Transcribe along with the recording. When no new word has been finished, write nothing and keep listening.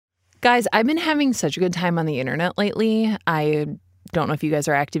Guys, I've been having such a good time on the internet lately. I don't know if you guys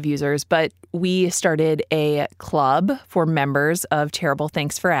are active users, but we started a club for members of Terrible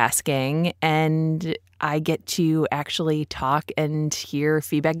Thanks for Asking, and I get to actually talk and hear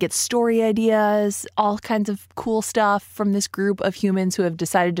feedback, get story ideas, all kinds of cool stuff from this group of humans who have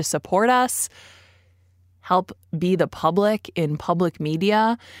decided to support us, help be the public in public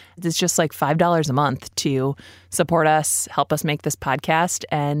media. It's just like $5 a month to support us, help us make this podcast,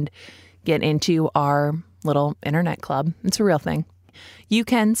 and get into our little internet club. It's a real thing. You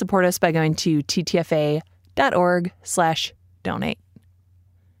can support us by going to ttfa.org/donate.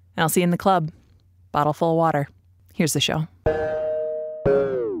 And I'll see you in the club. Bottle full of water. Here's the show.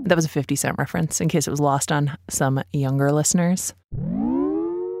 That was a 50 Cent reference in case it was lost on some younger listeners.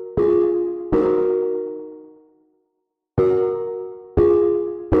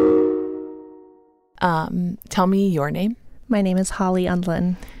 Tell me your name. My name is Holly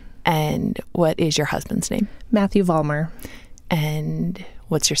Undlin. And what is your husband's name? Matthew Vollmer. And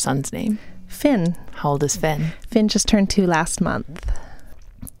what's your son's name? Finn. How old is Finn? Finn just turned 2 last month.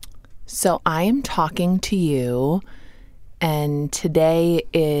 So I am talking to you, and today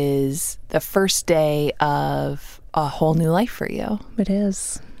is the first day of a whole new life for you. It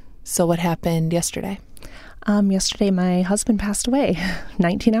is. So what happened yesterday? Yesterday my husband passed away,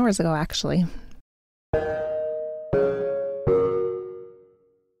 19 hours ago actually.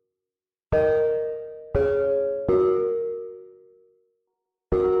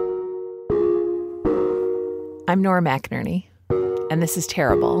 I'm Nora McInerney, and this is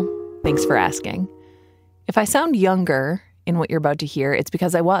Terrible. Thanks for asking. If I sound younger in what you're about to hear, it's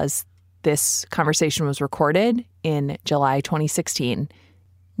because I was. This conversation was recorded in July 2016.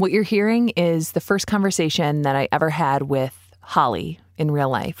 What you're hearing is the first conversation that I ever had with Holly in real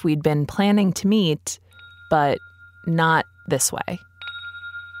life. We'd been planning to meet, but not this way.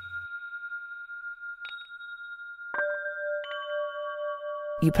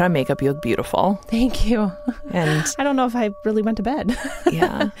 You put on makeup, you look beautiful. Thank you. And I don't know if I really went to bed.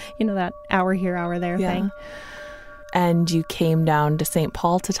 Yeah. You know, that hour here, hour there thing. And you came down to St.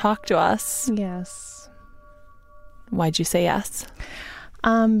 Paul to talk to us. Yes. Why'd you say yes?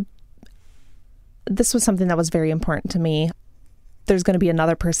 This was something that was very important to me. There's going to be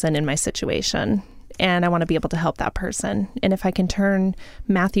another person in my situation, and I want to be able to help that person. And if I can turn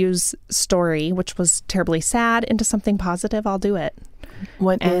Matthew's story, which was terribly sad, into something positive, I'll do it.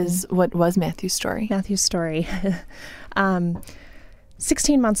 What was Matthew's story? Matthew's story.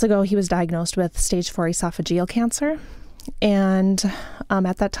 16 months ago, he was diagnosed with stage 4 esophageal cancer. And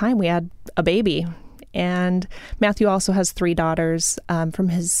at that time, we had a baby. And Matthew also has 3 daughters from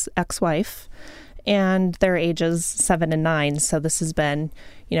his ex-wife. And their ages 7 and 9. So this has been,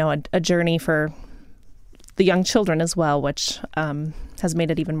 a journey for the young children as well, which has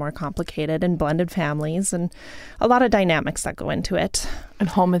made it even more complicated, and blended families and a lot of dynamics that go into it. And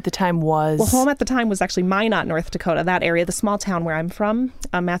home at the time was? Well, home at the time was actually Minot, North Dakota, that area, the small town where I'm from.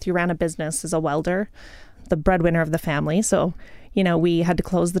 Matthew ran a business as a welder, the breadwinner of the family. So, we had to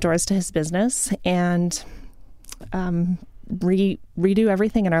close the doors to his business and redo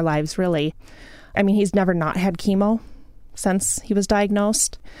everything in our lives, really. I mean, he's never not had chemo since he was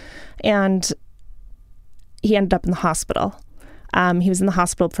diagnosed. And he ended up in the hospital. He was in the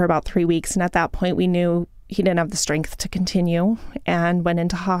hospital for about 3 weeks. And at that point, we knew he didn't have the strength to continue and went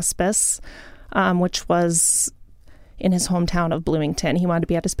into hospice, which was in his hometown of Bloomington. He wanted to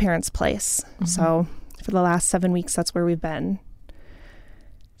be at his parents' place. Mm-hmm. So for the last 7 weeks, that's where we've been.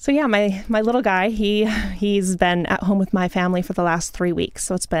 So yeah, my little guy, he's been at home with my family for the last 3 weeks.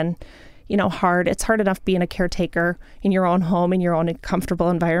 So it's been, hard. It's hard enough being a caretaker in your own home, in your own comfortable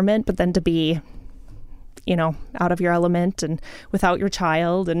environment, but then to be out of your element and without your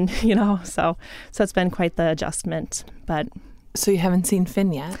child, and, so it's been quite the adjustment. But so you haven't seen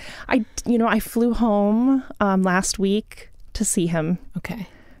Finn yet? I flew home last week to see him. Okay.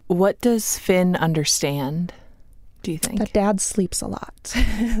 What does Finn understand, do you think? That Dad sleeps a lot.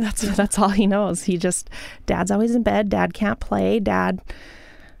 That's all he knows. Dad's always in bed. Dad can't play. Dad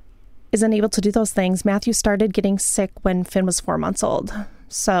isn't able to do those things. Matthew started getting sick when Finn was 4 months old.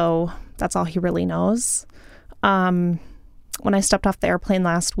 So that's all he really knows. When I stepped off the airplane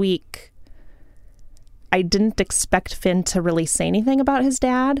last week, I didn't expect Finn to really say anything about his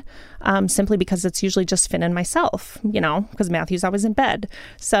dad, simply because it's usually just Finn and myself, because Matthew's always in bed.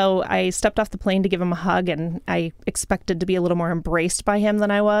 So I stepped off the plane to give him a hug, and I expected to be a little more embraced by him than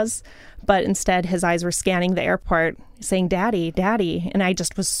I was. But instead, his eyes were scanning the airport saying, "Daddy, Daddy." And I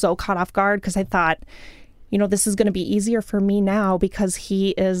just was so caught off guard because I thought, this is going to be easier for me now because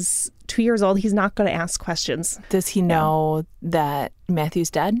he is 2 years old. He's not going to ask questions. Does he know that Matthew's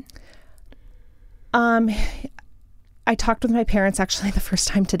dead? I talked with my parents actually the first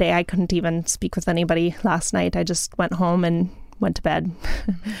time today. I couldn't even speak with anybody last night. I just went home and went to bed.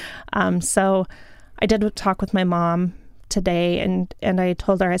 So I did talk with my mom today, and I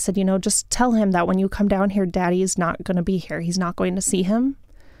told her, I said, just tell him that when you come down here, Daddy's not going to be here. He's not going to see him.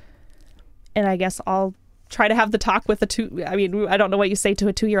 And I guess I'll try to have the talk with I don't know what you say to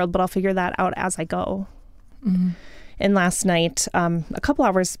a 2-year-old, but I'll figure that out as I go. Mm-hmm. And last night, a couple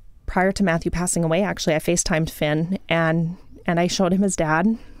hours prior to Matthew passing away, actually, I FaceTimed Finn and I showed him his dad.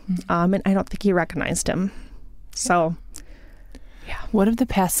 Mm-hmm. And I don't think he recognized him. So, yeah. What have the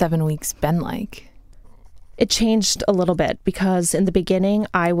past 7 weeks been like? It changed a little bit because in the beginning,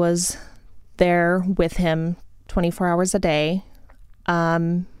 I was there with him 24 hours a day.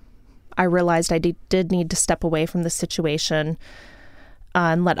 I realized I did need to step away from the situation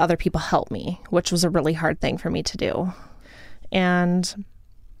and let other people help me, which was a really hard thing for me to do. And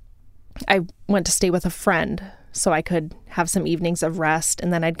I went to stay with a friend so I could have some evenings of rest,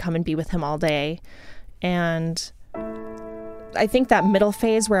 and then I'd come and be with him all day. And I think that middle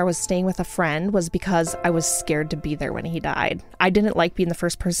phase where I was staying with a friend was because I was scared to be there when he died. I didn't like being the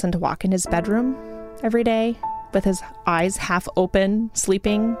first person to walk in his bedroom every day with his eyes half open,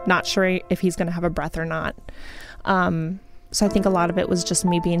 sleeping, not sure if he's going to have a breath or not. So I think a lot of it was just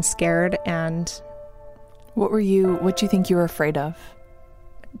me being scared. And what do you think you were afraid of?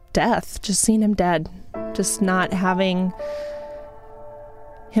 Death, just seeing him dead, just not having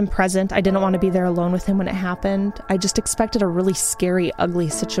him present. I didn't want to be there alone with him when it happened. I just expected a really scary, ugly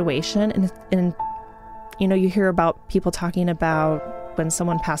situation. And you hear about people talking about when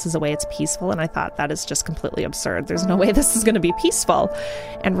someone passes away, it's peaceful. And I thought that is just completely absurd. There's no way this is going to be peaceful.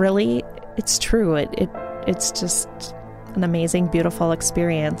 And really, it's true. It's just an amazing, beautiful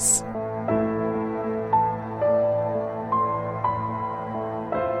experience.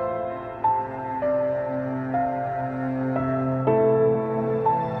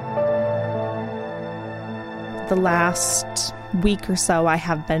 The last week or so, I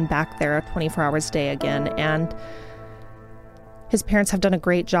have been back there 24 hours a day again, and his parents have done a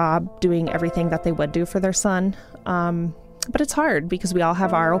great job doing everything that they would do for their son. But it's hard because we all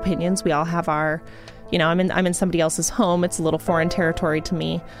have our opinions. We all have our, I'm in somebody else's home. It's a little foreign territory to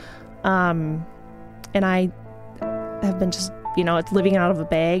me. And I have been just, it's living out of a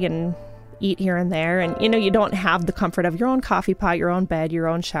bag and eat here and there. And, you don't have the comfort of your own coffee pot, your own bed, your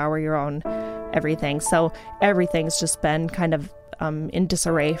own shower, your own everything. So everything's just been kind of in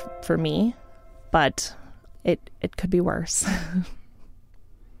disarray for me. But it could be worse.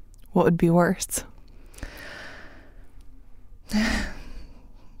 What would be worse?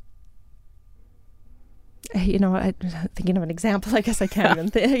 I'm thinking of an example. I guess I can't even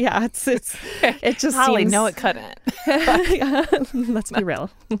think. Yeah, it just Holly, seems... no, it couldn't. Yeah, let's be real.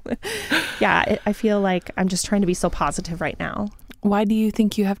 Yeah, I feel like I'm just trying to be so positive right now. Why do you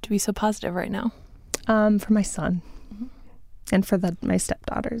think you have to be so positive right now? For my son and for my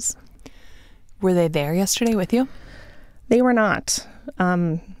stepdaughters. Were they there yesterday with you? They were not.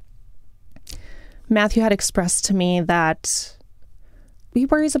 Matthew had expressed to me that he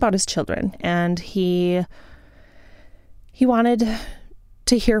worries about his children, and he wanted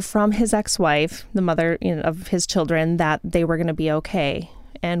to hear from his ex-wife, the mother of his children, that they were going to be okay.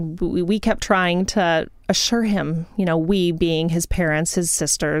 And we kept trying to assure him, we being his parents, his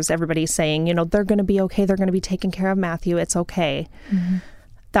sisters, everybody saying, they're going to be okay. They're going to be taking care of Matthew. It's okay. Mm-hmm.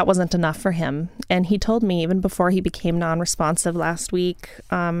 That wasn't enough for him. And he told me even before he became non-responsive last week,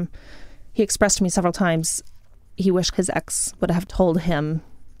 he expressed to me several times he wished his ex would have told him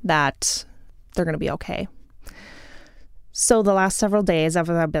that they're going to be okay. So the last several days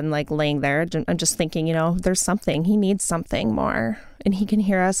after I've been laying there, I'm just thinking, there's something. He needs something more, and he can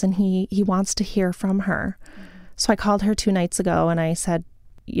hear us, and he wants to hear from her. Mm-hmm. So I called her 2 nights ago and I said,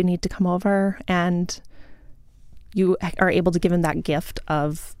 you need to come over, and you are able to give him that gift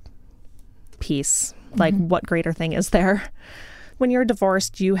of peace. Mm-hmm. What greater thing is there? When you're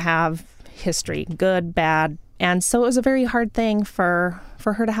divorced, you have history, good, bad. And so it was a very hard thing for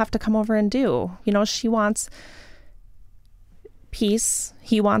her to have to come over and do. She wants peace.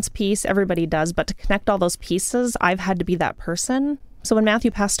 He wants peace. Everybody does. But to connect all those pieces, I've had to be that person. So when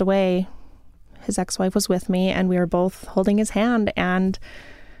Matthew passed away, his ex-wife was with me, and we were both holding his hand. And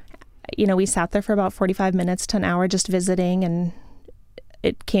we sat there for about 45 minutes to an hour just visiting, and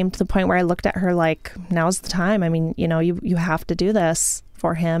it came to the point where I looked at her like, now's the time. I mean, you have to do this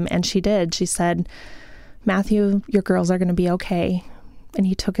for him. And she did. She said, Matthew, your girls are going to be okay. And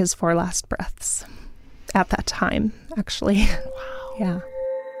he took his 4 last breaths at that time, actually. Wow. Yeah.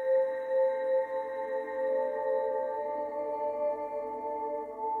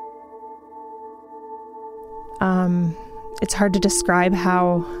 It's hard to describe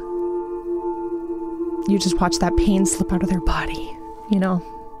how you just watch that pain slip out of their body, you know?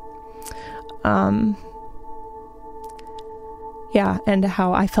 Yeah, and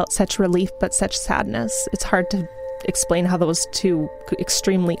how I felt such relief but such sadness. It's hard to explain how those two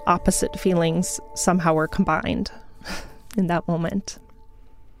extremely opposite feelings somehow were combined in that moment.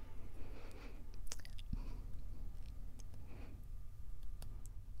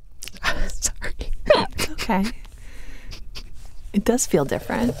 Sorry. Okay. It does feel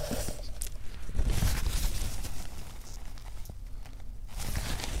different.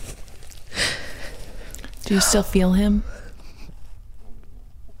 Do you still feel him?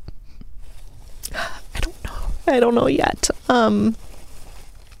 I don't know yet.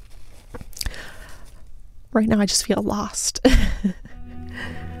 Right now I just feel lost.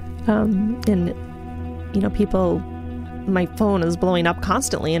 And, you know, people, my phone is blowing up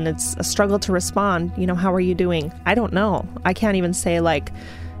constantly and it's a struggle to respond. You know, how are you doing? I don't know. I can't even say like,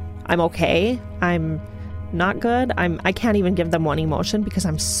 I'm okay. I'm not good. I can't even give them one emotion because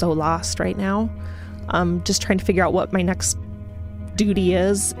I'm so lost right now. I'm just trying to figure out what my next duty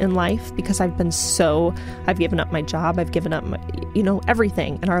is in life, because I've given up my job, I've given up my, you know,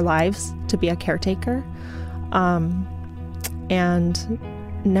 everything in our lives to be a caretaker. And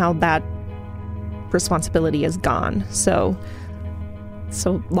now that responsibility is gone. So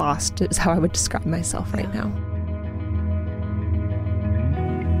lost is how I would describe myself right now.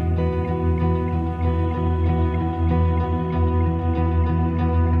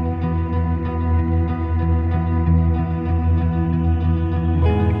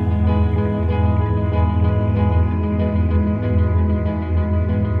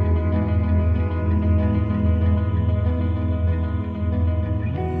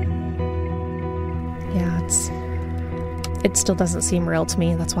 It still doesn't seem real to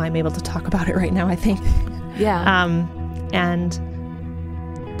me. That's why I'm able to talk about it right now, I think. Yeah. And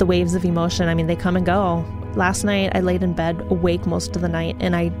the waves of emotion, I mean, they come and go. Last night, I laid in bed awake most of the night,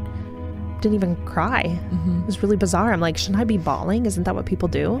 and I didn't even cry. Mm-hmm. It was really bizarre. I'm like, shouldn't I be bawling? Isn't that what people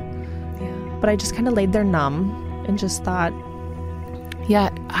do? Yeah. But I just kind of laid there numb and just thought. Yeah.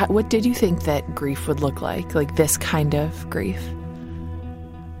 What did you think that grief would look like? Like this kind of grief?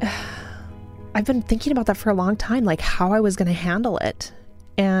 I've been thinking about that for a long time, like how I was going to handle it.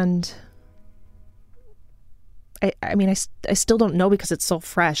 And I mean, I still don't know because it's so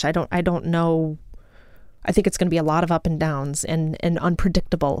fresh. I don't know. I think it's going to be a lot of up and downs and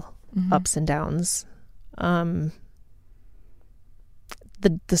unpredictable ups and downs. The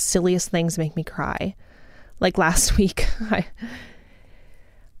silliest things make me cry. Like last week,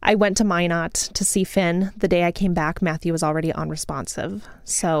 I went to Minot to see Finn. The day I came back, Matthew was already unresponsive.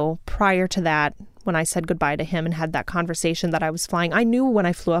 So prior to that, when I said goodbye to him and had that conversation that I was flying, I knew when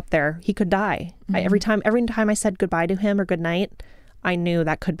I flew up there, he could die. Mm-hmm. Every time I said goodbye to him or good night, I knew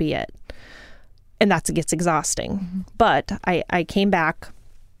that could be it. And it gets exhausting. Mm-hmm. But I came back,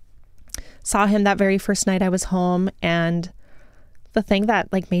 saw him that very first night I was home. And the thing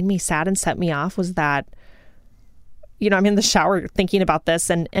that like made me sad and set me off was that, you know, I'm in the shower thinking about this,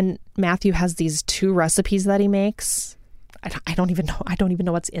 and Matthew has these 2 recipes that he makes. I don't even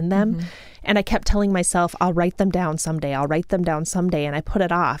know what's in them. Mm-hmm. And I kept telling myself, I'll write them down someday. And I put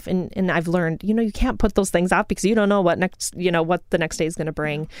it off. And I've learned, you know, you can't put those things off because you don't know what the next day is going to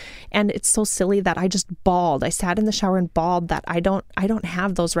bring. And it's so silly that I just bawled. I sat in the shower and bawled that I don't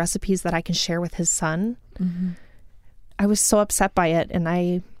have those recipes that I can share with his son. Mm-hmm. I was so upset by it.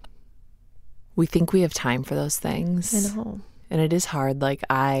 And we think we have time for those things. I know. And it is hard. Like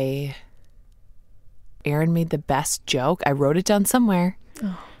Aaron made the best joke. I wrote it down somewhere.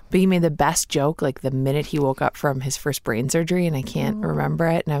 Oh. But he made the best joke like the minute he woke up from his first brain surgery, and I can't remember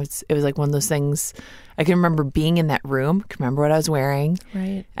it. And it was like one of those things. I can remember being in that room. I can remember what I was wearing.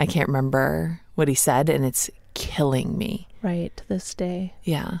 Right. I can't remember what he said, and it's killing me. Right. To this day.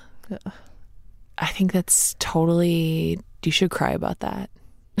 Yeah. Ugh. I think that's totally. You should cry about that.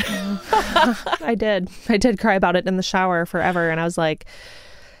 I did cry about it in the shower forever. And I was like,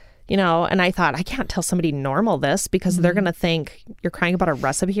 you know, and I thought, I can't tell somebody normal this because they're going to think you're crying about a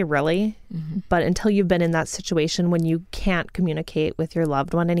recipe, really? Mm-hmm. But until you've been in that situation when you can't communicate with your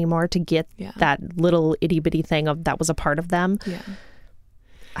loved one anymore to get that little itty bitty thing of that was a part of them. Yeah.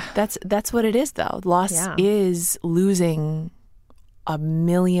 That's what it is, though. Loss is losing a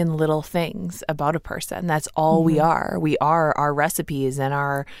million little things about a person. That's all we are. We are our recipes and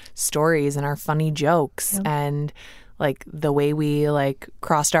our stories and our funny jokes and like the way we like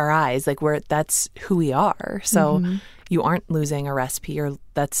crossed our eyes. Like that's who we are. So you aren't losing a recipe, or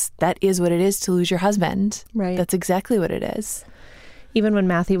that is what it is to lose your husband. Right. That's exactly what it is. Even when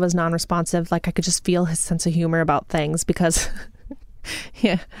Matthew was non-responsive, like I could just feel his sense of humor about things because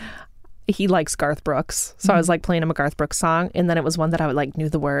yeah, he likes Garth Brooks. So I was like playing him a Garth Brooks song. And then it was one that I would like knew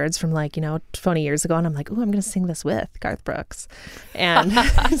the words from like, 20 years ago. And I'm like, oh, I'm going to sing this with Garth Brooks. And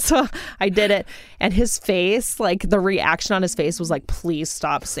so I did it. And his face, like the reaction on his face was like, please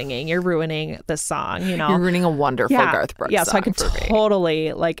stop singing. You're ruining this song, You're ruining a wonderful Garth Brooks song. So I could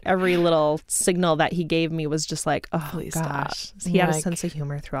totally, like every little signal that he gave me was just like, oh, please gosh. Stop. He had a sense of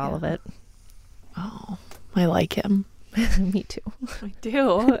humor through all of it. Oh, I like him. Me too.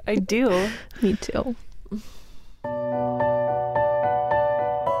 I do. Me too.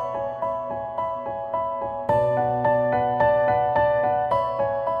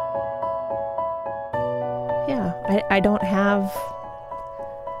 Yeah, I don't have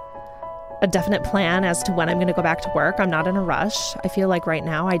a definite plan as to when I'm going to go back to work. I'm not in a rush. I feel like right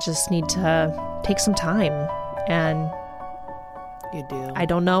now I just need to take some time, and you do. I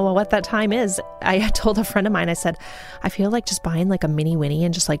don't know what that time is. I told a friend of mine, I said, I feel like just buying like a mini Winnie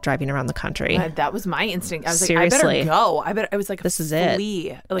and just like driving around the country. That was my instinct. I was Seriously. like, I better go. I was like, this is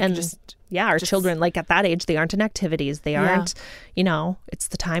flee. it. Like, and our children, like at that age, they aren't in activities. They aren't, it's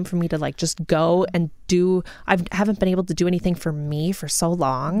the time for me to like just go and do. I haven't been able to do anything for me for so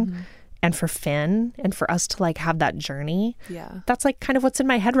long. Mm-hmm. And for Finn and for us to like have that journey. Yeah. That's like kind of what's in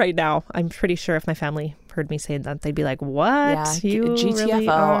my head right now. I'm pretty sure if my family heard me say that, they'd be like, what? Yeah. You GTFO, really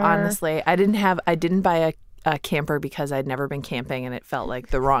are? honestly. I didn't buy a camper because I'd never been camping and it felt like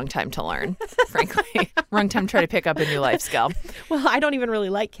the wrong time to learn, frankly. Wrong time to try to pick up a new life skill. Well, I don't even really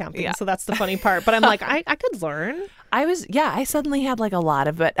like camping, so that's the funny part. But I'm like, I could learn. I suddenly had like a lot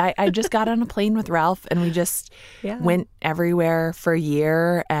of it. I just got on a plane with Ralph and we just went everywhere for a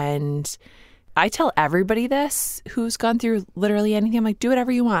year. And I tell everybody this who's gone through literally anything. I'm like, do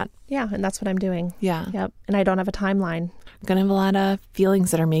whatever you want. Yeah, and that's what I'm doing. Yeah. Yep. And I don't have a timeline. I'm going to have a lot of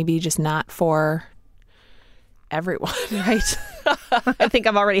feelings that are maybe just not for everyone. Right. I think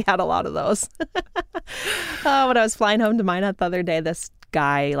I've already had a lot of those. When I was flying home to Minot the other day, this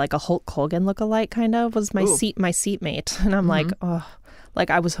guy, like a Hulk Hogan lookalike kind of, was my seatmate. And I'm like, oh, like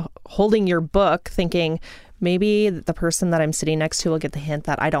I was holding your book thinking maybe the person that I'm sitting next to will get the hint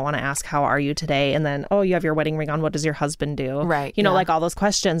that I don't want to ask, how are you today? And then, oh, you have your wedding ring on. What does your husband do? Right. Like all those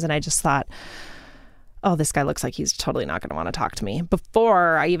questions. And I just thought, oh, this guy looks like he's totally not going to want to talk to me.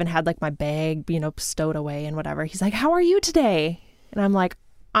 Before I even had like my bag, stowed away and whatever. He's like, how are you today? And I'm like,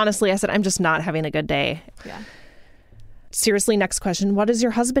 honestly, I said, I'm just not having a good day. Yeah. Seriously, next question. What does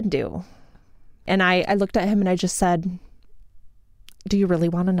your husband do? And I looked at him and I just said, do you really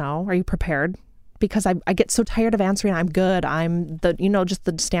want to know? Are you prepared? Because I get so tired of answering, I'm good. I'm the, just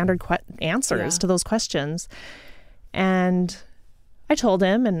the standard answers to those questions. And I told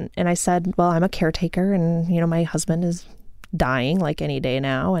him and I said, well, I'm a caretaker and, my husband is dying like any day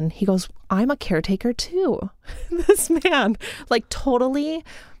now. And he goes, I'm a caretaker too. This man, like totally,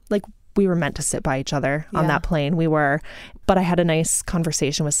 like we were meant to sit by each other on that plane. We were, but I had a nice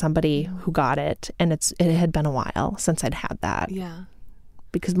conversation with somebody who got it. And it had been a while since I'd had that. Yeah.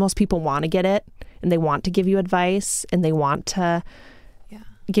 Because most people want to get it and they want to give you advice and they want to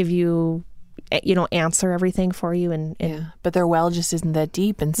give you, answer everything for you. And but their well just isn't that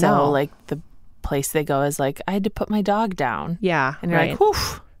deep. And so like the place they go is like, I had to put my dog down. Yeah. And you're like, whew.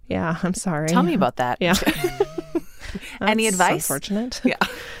 Yeah, I'm sorry. Tell me about that. Yeah. Any advice? Unfortunate. Yeah.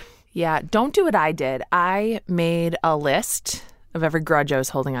 Yeah. Don't do what I did. I made a list of every grudge I was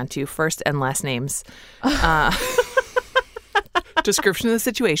holding on to, first and last names. Description of the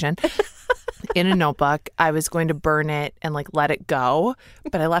situation in a notebook. I was going to burn it and like let it go,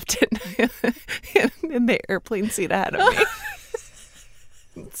 but I left it in the airplane seat ahead of me.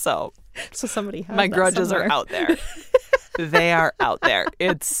 So somebody has my grudges are out there. They are out there.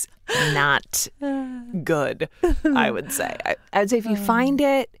 It's not good, I would say. I would say if you find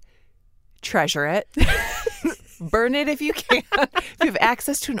it, treasure it. Burn it if you can. If you have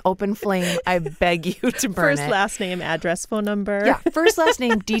access to an open flame, I beg you to burn First, last name, address, phone number. Yeah, first, last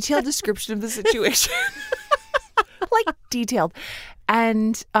name, detailed description of the situation. Like, detailed.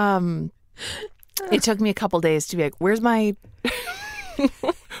 And it took me a couple days to be like, where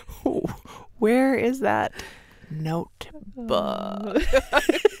is that notebook?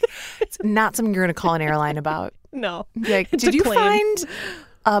 It's not something you're going to call an airline about. No. Like, did you find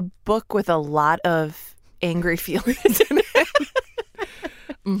a book with a lot of angry feelings in it?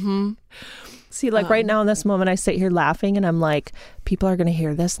 Mm-hmm. See, like right now in this moment, I sit here laughing and I'm like, people are going to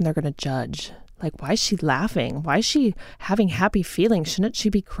hear this and they're going to judge. Like, why is she laughing? Why is she having happy feelings? Shouldn't she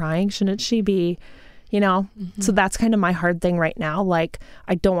be crying? Shouldn't she be, Mm-hmm. So that's kind of my hard thing right now. Like,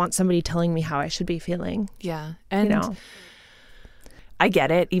 I don't want somebody telling me how I should be feeling. Yeah. And I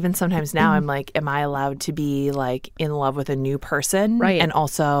get it. Even sometimes now I'm like, am I allowed to be like in love with a new person? Right. And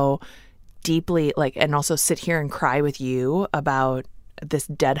also deeply like, and also sit here and cry with you about this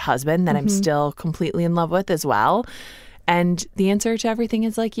dead husband that I'm still completely in love with as well. And the answer to everything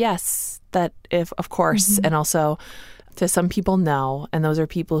is like, yes, that if, of course. And also to some people, no. And those are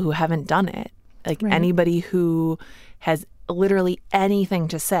people who haven't done it. Like anybody who has literally anything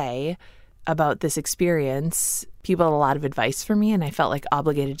to say about this experience, people had a lot of advice for me, and I felt like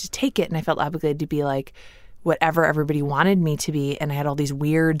obligated to take it, and I felt obligated to be like whatever everybody wanted me to be. And I had all these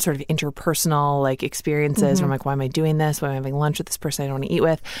weird sort of interpersonal like experiences where I'm like, why am I doing this? Why am I having lunch with this person I don't want to eat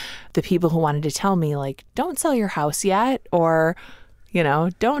with? The people who wanted to tell me like, don't sell your house yet, or you know,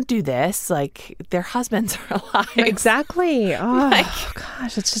 don't do this. Like, their husbands are alive. Exactly. Oh,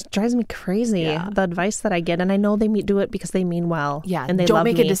 gosh, it just drives me crazy. Yeah. The advice that I get, and I know they do it because they mean well. Yeah, and they don't love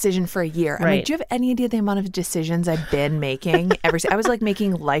make me. a decision for a year. I'm like, do you have any idea the amount of decisions I've been making? I was like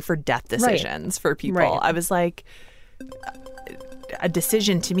making life or death decisions for people. Right. I was like, a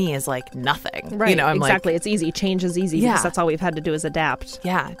decision to me is like nothing. Right. You know, I'm exactly. like, It's easy. Change is easy because that's all we've had to do is adapt.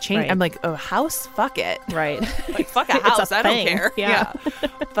 yeah, change. Right. I'm like, a house? Fuck it. Right. Like, fuck a house. It's a I don't thing. care. Yeah.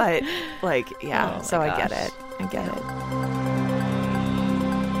 But like, yeah. Oh, So my I get gosh. it. I get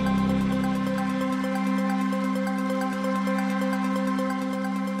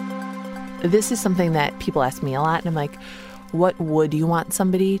it. This is something that people ask me a lot, and I'm like, what would you want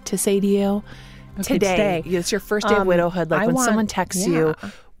somebody to say to you? Okay, today, it's your first day of widowhood. Like, when someone texts you, yeah.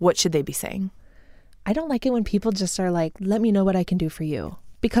 what should they be saying? I don't like it when people just are like, let me know what I can do for you.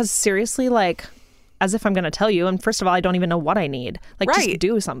 Because seriously, like, as if I'm going to tell you. And first of all, I don't even know what I need. Like, just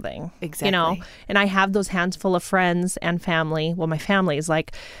do something. Exactly. You know? And I have those handful of friends and family. Well, my family is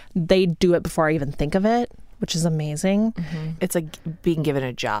like, they do it before I even think of it, which is amazing. It's like being given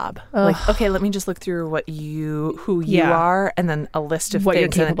a job. Like, okay, let me just look through who you are, and then a list of what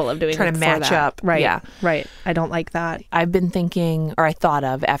things you're capable of doing. trying to match that. up. Right. Yeah. Right. I don't like that. I've been thinking, or I thought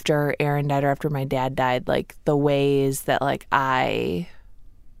of after Aaron died or after my dad died, like the ways that like I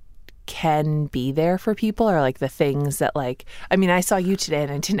can be there for people, or like the things that like, I mean, I saw you today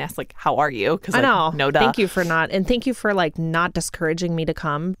and I didn't ask like, how are you? Because I know. No duh. Thank you for like not discouraging me to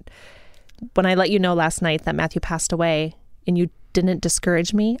come. When I let you know last night that Matthew passed away and you didn't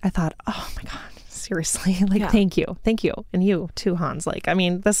discourage me, I thought, oh my God, seriously, like, thank you. Thank you. And you too, Hans. Like, I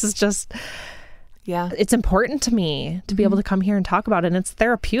mean, this is just, it's important to me to be able to come here and talk about it. And it's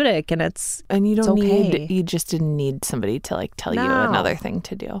therapeutic, and you don't okay. you just didn't need somebody to like tell you another thing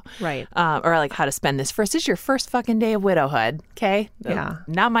to do. Right. Or like how to spend this. This is your first fucking day of widowhood. Okay. Yeah.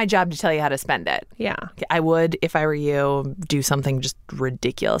 Not my job to tell you how to spend it. Yeah. Okay, I would, if I were you, do something just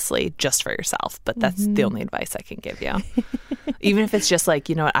ridiculously just for yourself. But that's the only advice I can give you. Even if it's just like,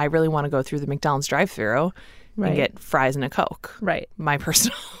 you know what, I really want to go through the McDonald's drive-thru and get fries and a Coke. Right. My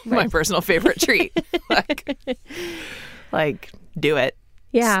personal favorite treat. Like, do it.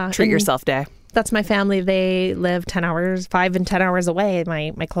 Yeah. Treat yourself day. That's my family. They live 5 and 10 hours away,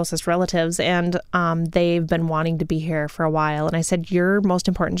 my closest relatives. And they've been wanting to be here for a while. And I said, your most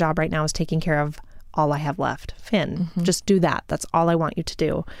important job right now is taking care of all I have left. Finn, just do that. That's all I want you to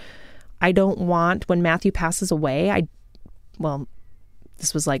do. I don't want, when Matthew passes away,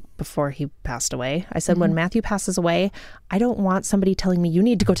 this was like before he passed away. I said, when Matthew passes away, I don't want somebody telling me, you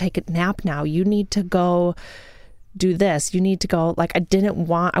need to go take a nap now. You need to go do this. You need to go, like,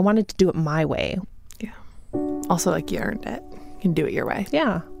 I wanted to do it my way. Yeah. Also, like, you earned it. You can do it your way.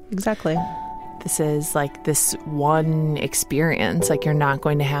 Yeah, exactly. This is like this one experience. Like, you're not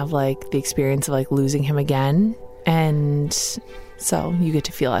going to have like the experience of like losing him again. And so you get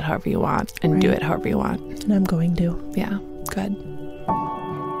to feel it however you want and do it however you want. And I'm going to. Yeah, good.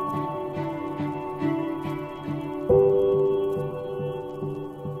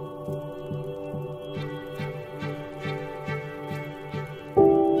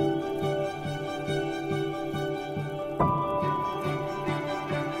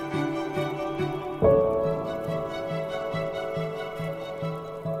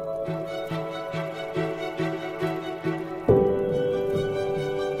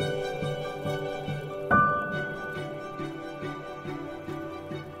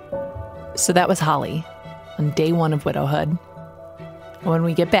 So that was Holly on day one of widowhood. When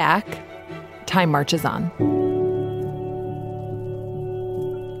we get back, time marches on.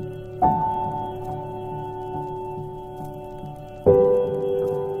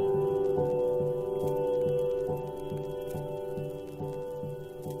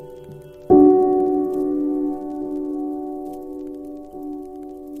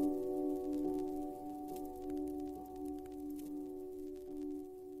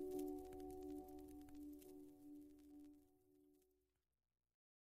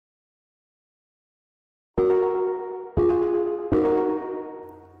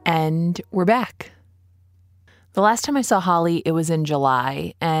 And we're back. The last time I saw Holly, it was in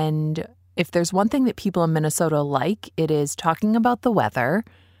July. And if there's one thing that people in Minnesota like, it is talking about the weather.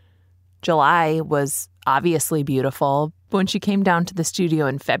 July was obviously beautiful. But when she came down to the studio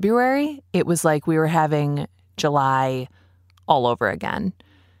in February, it was like we were having July all over again.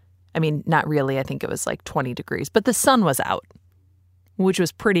 I mean, not really. I think it was like 20 degrees, but the sun was out, which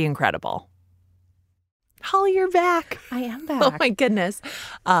was pretty incredible. Holly, you're back. I am back. Oh, my goodness.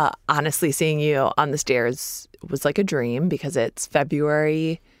 Honestly, seeing you on the stairs was like a dream because it's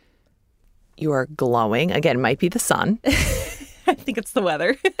February. You are glowing. Again, it might be the sun. I think it's the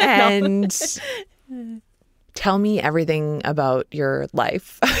weather. And tell me everything about your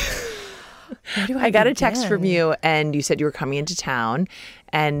life. I got a text from you, and you said you were coming into town.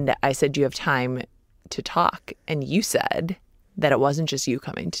 And I said, do you have time to talk? And you said that it wasn't just you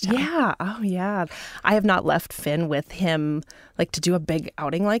coming to town. Yeah. Oh, yeah. I have not left Finn with him, like, to do a big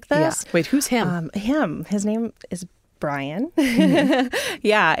outing like this. Yeah. Wait, who's him? Him. His name is Brian. Mm-hmm.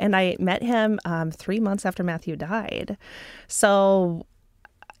 Yeah. And I met him 3 months after Matthew died. So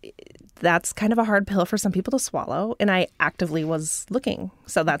that's kind of a hard pill for some people to swallow. And I actively was looking.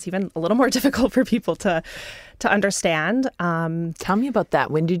 So that's even a little more difficult for people to understand. Tell me about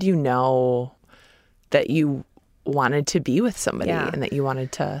that. When did you know that you wanted to be with somebody and that you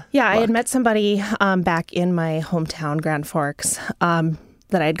wanted to look? I had met somebody back in my hometown, Grand Forks,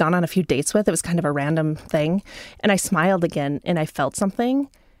 that I had gone on a few dates with. It was kind of a random thing. And I smiled again and I felt something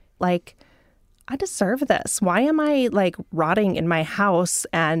like, I deserve this. Why am I like rotting in my house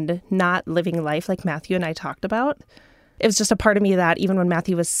and not living life like Matthew and I talked about? It was just a part of me that even when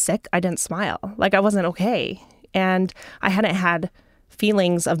Matthew was sick, I didn't smile. Like I wasn't okay. And I hadn't had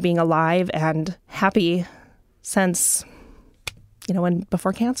feelings of being alive and happy since,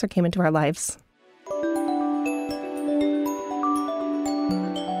 before cancer came into our lives.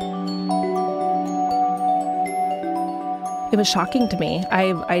 It was shocking to me.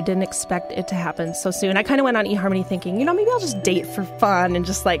 I didn't expect it to happen so soon. I kind of went on eHarmony thinking, maybe I'll just date for fun and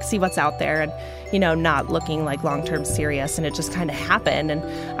just like see what's out there and, not looking like long-term serious. And it just kind of happened. And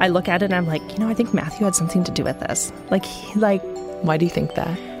I look at it and I'm like, I think Matthew had something to do with this. Why do you think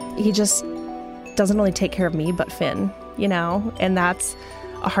that? He just doesn't really take care of me, but Finn, and that's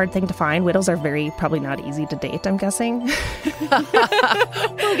a hard thing to find. Widows are probably not easy to date, I'm guessing.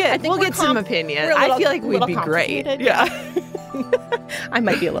 We'll get some opinions. I feel like we'd be great. Yeah. I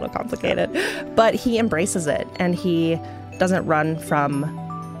might be a little complicated, but he embraces it and he doesn't run from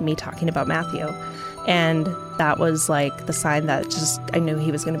me talking about Matthew. And that was like the sign that just I knew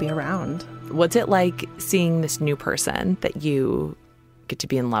he was going to be around. What's it like seeing this new person that you get to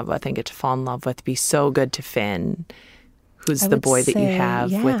be in love with and get to fall in love with be so good to Finn, who's the boy that you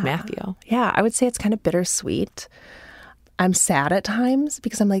have with Matthew? Yeah, I would say it's kind of bittersweet. I'm sad at times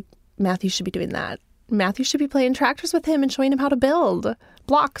because I'm like, Matthew should be doing that. Matthew should be playing tractors with him and showing him how to build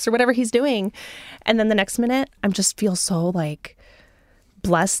blocks or whatever he's doing. And then the next minute, I just feel so like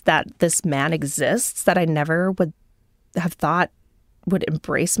blessed that this man exists that I never would have thought would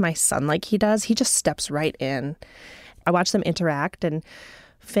embrace my son like he does. He just steps right in. I watch them interact and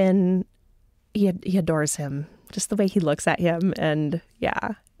Finn, he adores him. Just the way he looks at him. And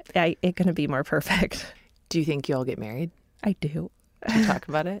it couldn't be more perfect. Do you think you'll get married? I do. Can you talk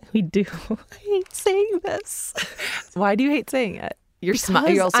about it? We do. I hate saying this. Why do you hate saying it? You're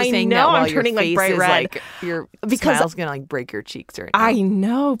also saying that while your face like bright red. Like your smile's going to like break your cheeks right now. I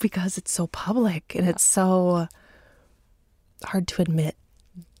know, because it's so public and it's so hard to admit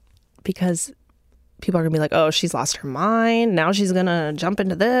because people are going to be like, oh, she's lost her mind. Now she's going to jump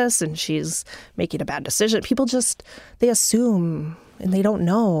into this and she's making a bad decision. People they assume and they don't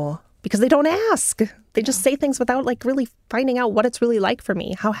know because they don't ask. They just say things without like really finding out what it's really like for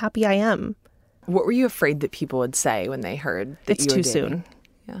me, how happy I am. What were you afraid that people would say when they heard that it's you were too dating? Soon?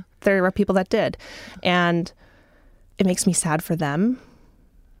 Yeah. There are people that did. And it makes me sad for them.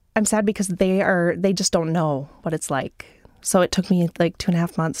 I'm sad because they just don't know what it's like. So it took me like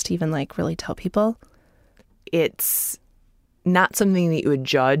 2.5 months to even like really tell people. It's not something that you would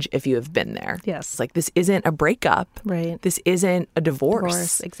judge if you have been there. Yes. It's like, this isn't a breakup. Right. This isn't a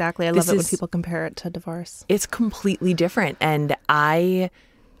divorce. Exactly. I love it when people compare it to divorce. It's completely different. And I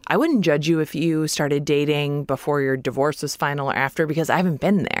wouldn't judge you if you started dating before your divorce was final or after, because I haven't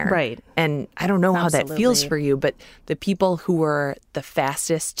been there. Right. And I don't know how that feels for you, but the people who were the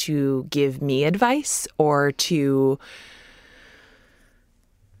fastest to give me advice or to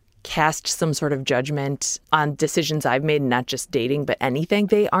cast some sort of judgment on decisions I've made, not just dating, but anything,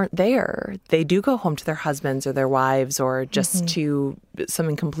 they aren't there. They do go home to their husbands or their wives or just to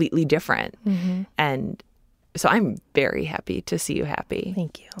something completely different. Mm-hmm. And So I'm very happy to see you happy.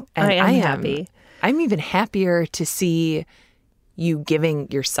 Thank you. And I am happy. I'm even happier to see you giving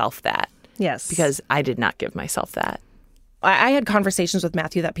yourself that. Yes. Because I did not give myself that. I had conversations with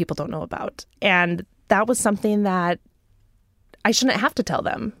Matthew that people don't know about. And that was something that I shouldn't have to tell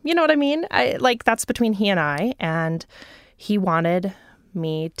them. You know what I mean? That's between he and I. And he wanted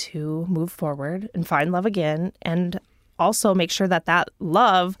me to move forward and find love again, and also make sure that that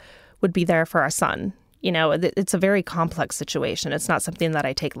love would be there for our son. You know, it's a very complex situation. It's not something that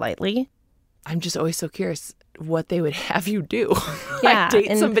I take lightly. I'm just always so curious what they would have you do. Yeah,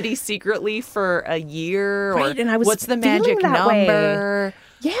 date somebody secretly for a year? Right, or and I was what's the magic number? Way.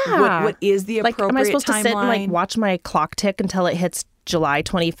 Yeah. What is the appropriate timeline? Am I supposed to sit and watch my clock tick until it hits July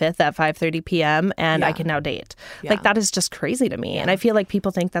 25th at 5:30 p.m. and I can now date? Yeah. That is just crazy to me. Yeah. And I feel like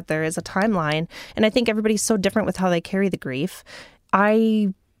people think that there is a timeline. And I think everybody's so different with how they carry the grief.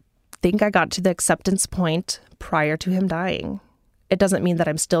 I think I got to the acceptance point prior to him dying. It doesn't mean that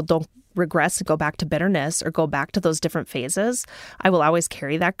I'm still don't regress and go back to bitterness or go back to those different phases. I will always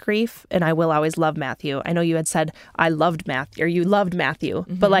carry that grief, and I will always love Matthew. I know you had said I loved Matthew, or you loved Matthew,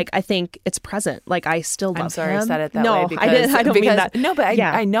 but I think it's present. I still love him. I'm sorry I said it that way. No, because, I didn't. I don't mean that. No, but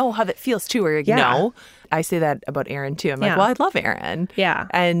I know how that feels too. Where no, I say that about Aaron too. I'm like, well, I love Aaron. Yeah,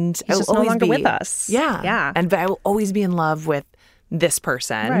 and he's just no longer with us. Yeah. But I will always be in love with this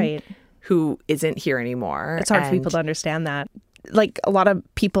person, right, who isn't here anymore. It's hard for people to understand that. A lot of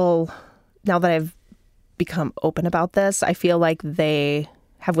people, now that I've become open about this, I feel like they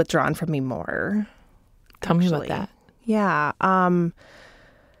have withdrawn from me more. Tell me about that. Yeah.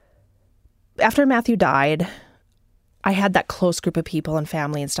 After Matthew died, I had that close group of people and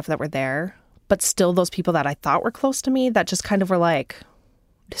family and stuff that were there. But still, those people that I thought were close to me that just kind of were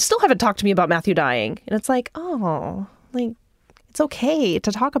still haven't talked to me about Matthew dying. And it's it's okay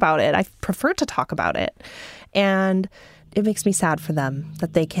to talk about it. I prefer to talk about it. And it makes me sad for them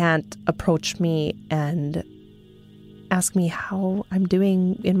that they can't approach me and ask me how I'm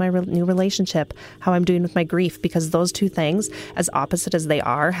doing in my new relationship, how I'm doing with my grief, because those two things, as opposite as they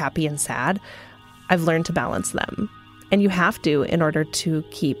are, happy and sad, I've learned to balance them. And you have to in order to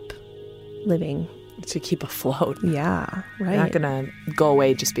keep living. To keep afloat. Yeah, right. You're not going to go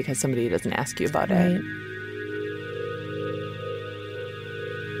away just because somebody doesn't ask you about it.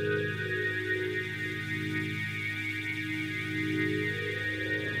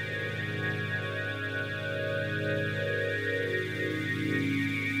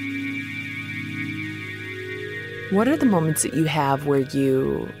 What are the moments that you have where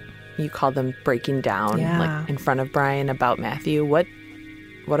you call them breaking down, in front of Brian about Matthew? What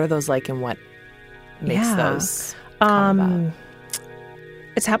are those like, and what makes those come about?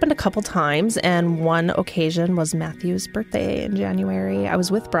 It's happened a couple times, and one occasion was Matthew's birthday in January. I was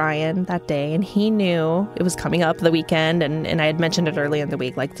with Brian that day, and he knew it was coming up the weekend, and I had mentioned it early in the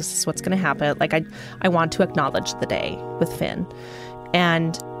week, this is what's going to happen. I want to acknowledge the day with Finn.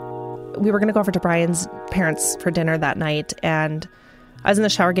 And we were going to go over to Brian's parents for dinner that night, and I was in the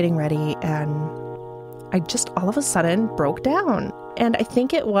shower getting ready, and I just all of a sudden broke down. And I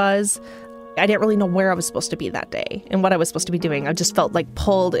think I didn't really know where I was supposed to be that day and what I was supposed to be doing. I just felt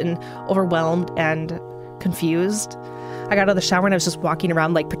pulled and overwhelmed and confused. I got out of the shower and I was just walking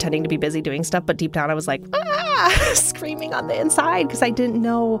around pretending to be busy doing stuff, but deep down I was screaming on the inside because I didn't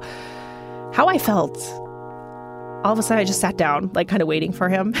know how I felt. All of a sudden, I just sat down, kind of waiting for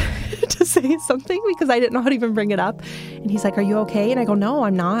him to say something because I didn't know how to even bring it up. And he's like, "Are you okay?" And I go, "No,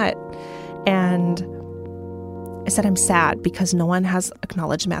 I'm not." And I said, "I'm sad because no one has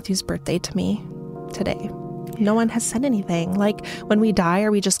acknowledged Matthew's birthday to me today. No one has said anything. When we die, are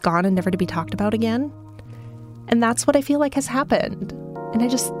we just gone and never to be talked about again?" And that's what I feel like has happened. And I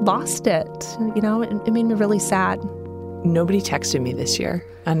just lost it. It made me really sad. Nobody texted me this year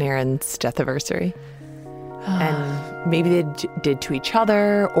on Aaron's death anniversary. And maybe they did to each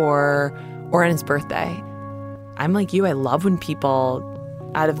other or on his birthday. I'm like you. I love when people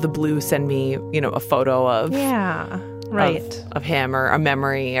out of the blue send me, a photo of of him or a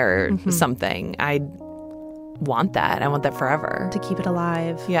memory or something. I want that. I want that forever. To keep it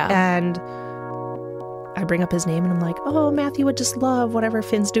alive. Yeah. And I bring up his name and I'm like, oh, Matthew would just love whatever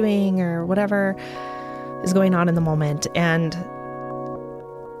Finn's doing or whatever is going on in the moment. And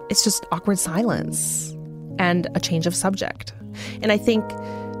it's just awkward silence and a change of subject. And I think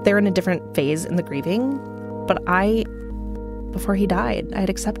they're in a different phase in the grieving, but before he died, I had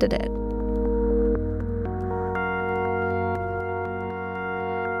accepted it.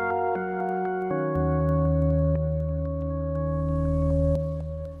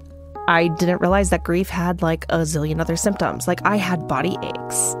 I didn't realize that grief had like a zillion other symptoms. Like I had body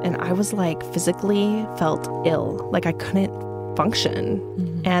aches and I was like physically felt ill. Like I couldn't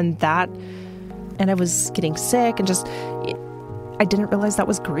function. And I was getting sick and I didn't realize that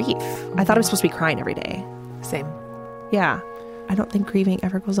was grief. I thought I was supposed to be crying every day. Same. Yeah. I don't think grieving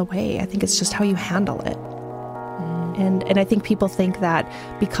ever goes away. I think it's just how you handle it. And I think people think that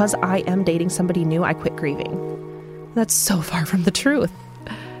because I am dating somebody new, I quit grieving. That's so far from the truth.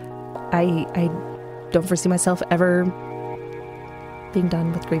 I don't foresee myself ever being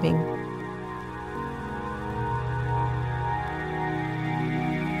done with grieving.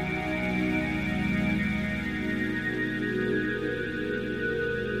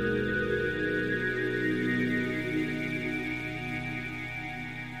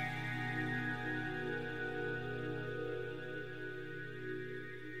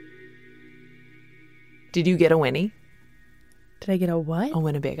 Did you get a Winnie? Did I get a what? A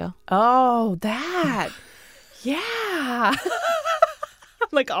Winnebago. Oh, that. Yeah. I'm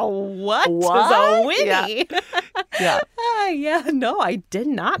like, oh, what? What? A Winnie. Yeah. Yeah, no, I did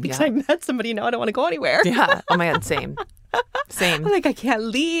not because I met somebody now I don't want to go anywhere. Yeah. Oh my God, same. I'm like, I can't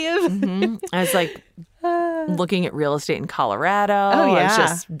leave. I was like looking at real estate in Colorado. Oh, yeah. I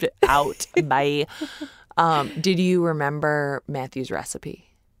was just out. Bye. Did you remember Matthew's recipe?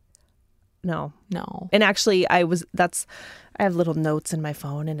 No. No. And actually, I have little notes in my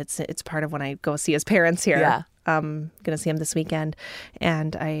phone, and it's part of when I go see his parents here. Yeah. I'm going to see him this weekend,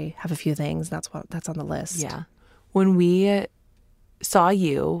 and I have a few things. That's on the list. Yeah. When we saw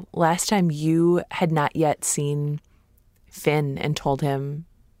you last time, you had not yet seen Finn and told him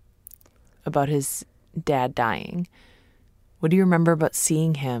about his dad dying. What do you remember about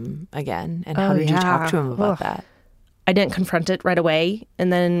seeing him again, and how did you talk to him about that? I didn't confront it right away.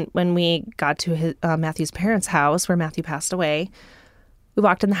 And then when we got to Matthew's parents' house where Matthew passed away, we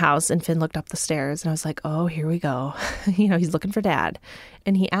walked in the house and Finn looked up the stairs and I was like, oh, here we go. He's looking for dad.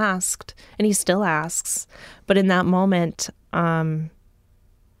 And he asked, and he still asks. But in that moment, I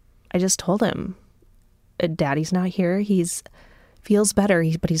just told him, Daddy's not here. He's feels better,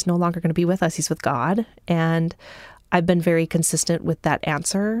 but he's no longer going to be with us. He's with God. And I've been very consistent with that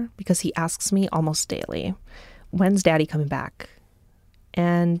answer because he asks me almost daily, when's Daddy coming back?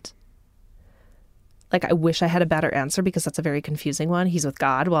 And like, I wish I had a better answer because that's a very confusing one. He's with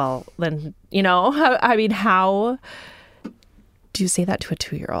God. Well, then, how do you say that to a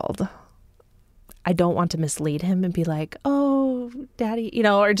 2-year-old? I don't want to mislead him and be like, oh, Daddy,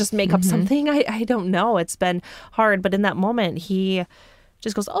 or just make up something. I don't know. It's been hard. But in that moment, he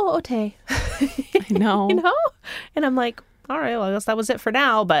just goes, oh, okay. I know. And I'm like, all right, well, I guess that was it for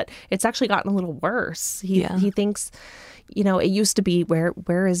now. But it's actually gotten a little worse. He thinks, it used to be,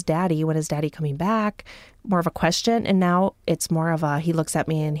 where is Daddy? When is Daddy coming back? More of a question. And now it's more of he looks at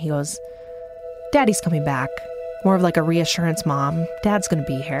me and he goes, Daddy's coming back. More of like a reassurance, Mom. Dad's going to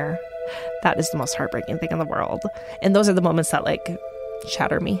be here. That is the most heartbreaking thing in the world. And those are the moments that like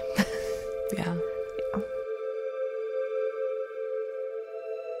shatter me. Yeah.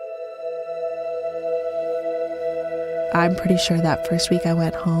 I'm pretty sure that first week I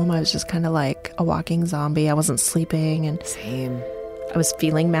went home, I was just kind of like a walking zombie. I wasn't sleeping. And same. I was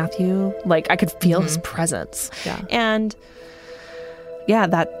feeling Matthew. Like I could feel his presence. Yeah. And yeah,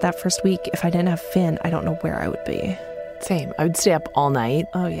 that first week, if I didn't have Finn, I don't know where I would be. Same. I would stay up all night.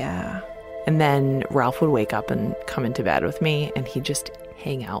 Oh, yeah. And then Ralph would wake up and come into bed with me, and he'd just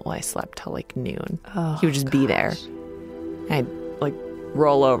hang out while I slept till like noon. Oh, he would just be there. I'd like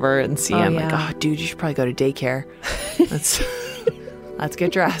roll over and see him. Yeah. Like, oh, dude, you should probably go to daycare. Let's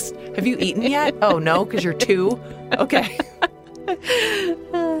get dressed. Have you eaten yet? Oh, no, because you're 2? Okay.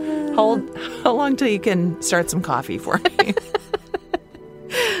 How long till you can start some coffee for me?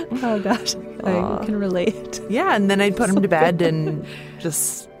 Oh, gosh. I can relate. Yeah, and then I'd put him to bed and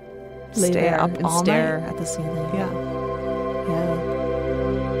just stay up and all stare night at the ceiling. Yeah. Yeah.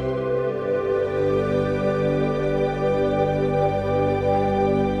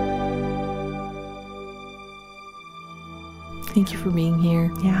 Thank you for being here.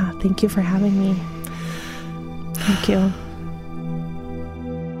 Yeah, thank you for having me. Thank you.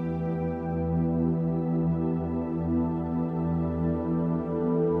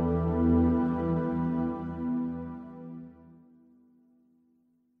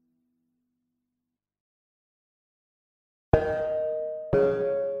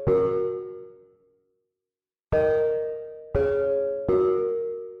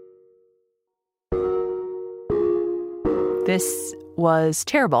 This was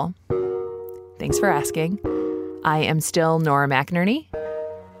terrible. Thanks for asking. I am still Nora McInerney.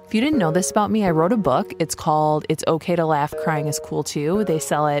 If you didn't know this about me, I wrote a book. It's called It's Okay to Laugh, Crying is Cool Too. They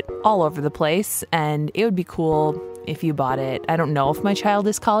sell it all over the place, and it would be cool if you bought it. I don't know if my child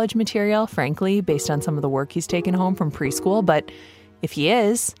is college material, frankly, based on some of the work he's taken home from preschool, but if he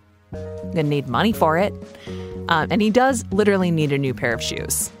is, I'm going to need money for it. And he does literally need a new pair of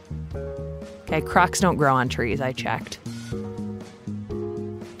shoes. Okay, Crocs don't grow on trees, I checked.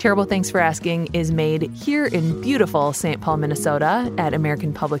 Terrible Thanks for Asking is made here in beautiful St. Paul, Minnesota at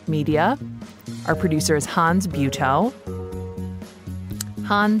American Public Media. Our producer is Hans Butow.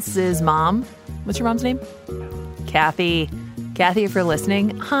 Hans's mom, what's your mom's name? Kathy. Kathy, if you're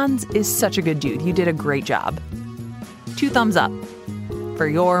listening, Hans is such a good dude. You did a great job. 2 thumbs up for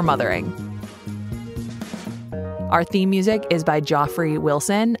your mothering. Our theme music is by Joffrey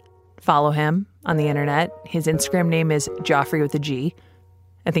Wilson. Follow him on the internet. His Instagram name is Joffrey with a G.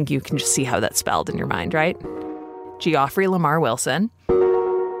 I think you can just see how that's spelled in your mind, right? Geoffrey Lamar Wilson.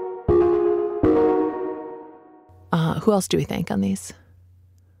 Who else do we thank on these?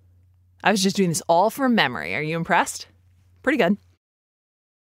 I was just doing this all from memory. Are you impressed? Pretty good.